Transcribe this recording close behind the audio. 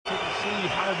see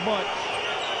how much.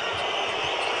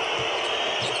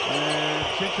 And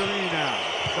Cincinnati now.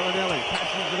 Belinelli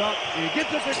passes it up. He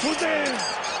gets it to Kuzin.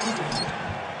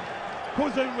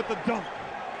 Kuzin with the dunk.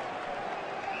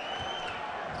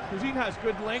 Kuzin has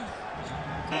good length.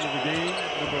 End of the game,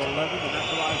 number 11, the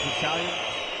naturalized Italian.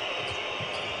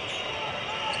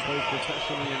 Plays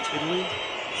professionally in Italy.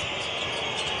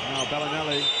 Now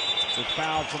Belinelli was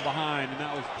fouled from behind, and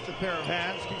that was Just a pair of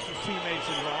hands, keeps his teammates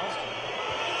involved.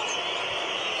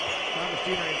 Not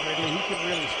machinery for Italy. He can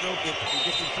really stroke it and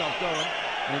get himself going.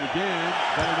 And again,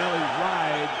 Belinelli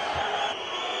rides.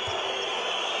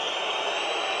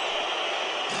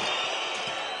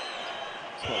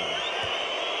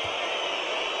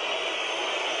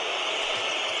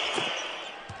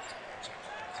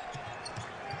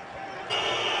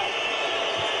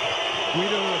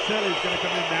 Guido Rosselli is going to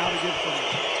come in now to give some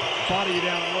body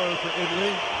down low for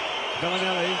Italy.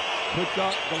 Belinelli puts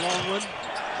up the long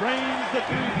one. Trains the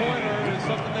three-pointer is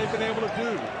something they've been able to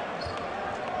do.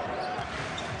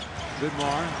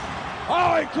 Vidmar.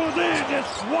 Oh, and Kuzin just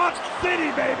SWAT City,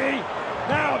 baby!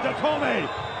 Now Datome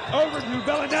over to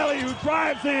Belinelli, who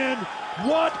drives in.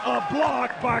 What a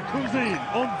block by Kuzin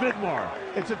on Vidmar.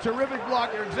 It's a terrific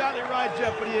block. You're exactly right,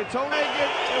 Jeff. But he told it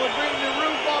would bring the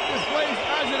roof off this place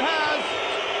as it has.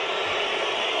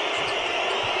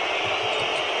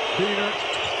 Peter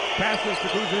passes to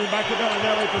Kuzin, back to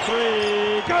Belinelli for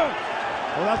three. Good!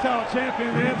 Well, that's how a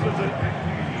champion answers it.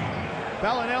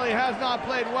 Belinelli has not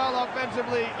played well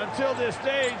offensively until this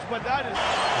stage, but that is...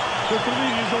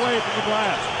 Cincinnati is away from the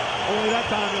glass. Only that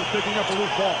time he was picking up a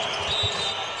loose ball.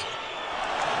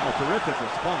 A terrific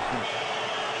response.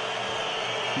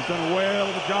 He's done a whale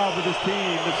of a job with his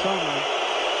team this summer.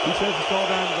 He says it's all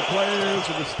down to the players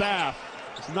and the staff.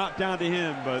 It's not down to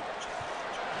him, but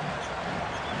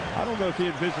I don't know if he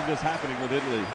envisioned this happening with Italy.